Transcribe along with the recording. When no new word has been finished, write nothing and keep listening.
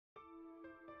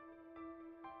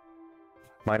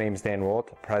My name is Dan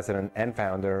Wolt, President and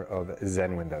founder of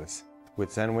Zen Windows.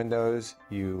 With Zen Windows,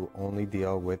 you only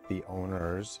deal with the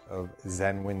owners of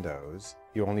Zen Windows.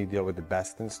 You only deal with the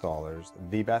best installers,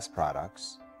 the best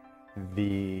products.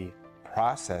 The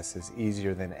process is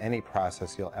easier than any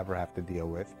process you'll ever have to deal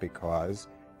with because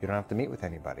you don't have to meet with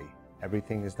anybody.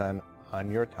 Everything is done on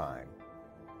your time,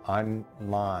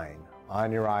 online,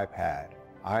 on your iPad,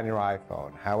 on your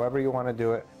iPhone, however you want to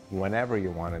do it, whenever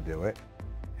you want to do it.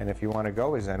 And if you want to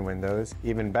go with Zen Windows,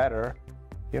 even better,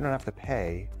 you don't have to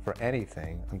pay for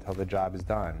anything until the job is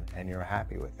done and you're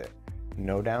happy with it.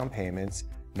 No down payments,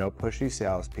 no pushy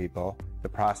salespeople. The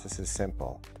process is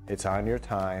simple. It's on your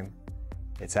time,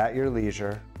 it's at your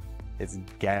leisure, it's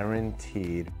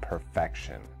guaranteed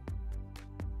perfection.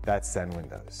 That's Zen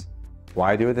Windows.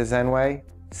 Why do it the Zen way?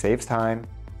 Saves time,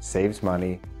 saves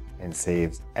money, and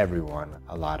saves everyone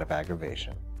a lot of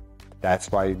aggravation.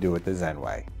 That's why you do it the Zen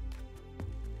way.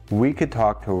 We could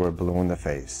talk till we're blue in the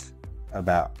face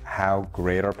about how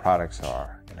great our products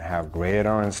are and how great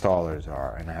our installers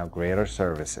are and how great our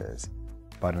service is.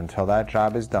 But until that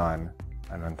job is done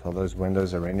and until those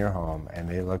windows are in your home and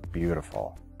they look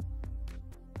beautiful,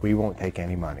 we won't take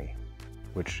any money,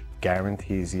 which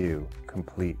guarantees you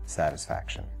complete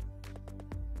satisfaction.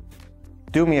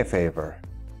 Do me a favor.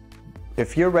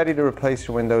 If you're ready to replace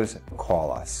your windows,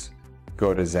 call us.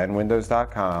 Go to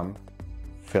zenwindows.com,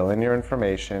 fill in your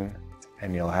information,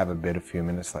 and you'll have a bid a few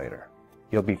minutes later.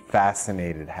 You'll be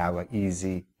fascinated how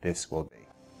easy this will be.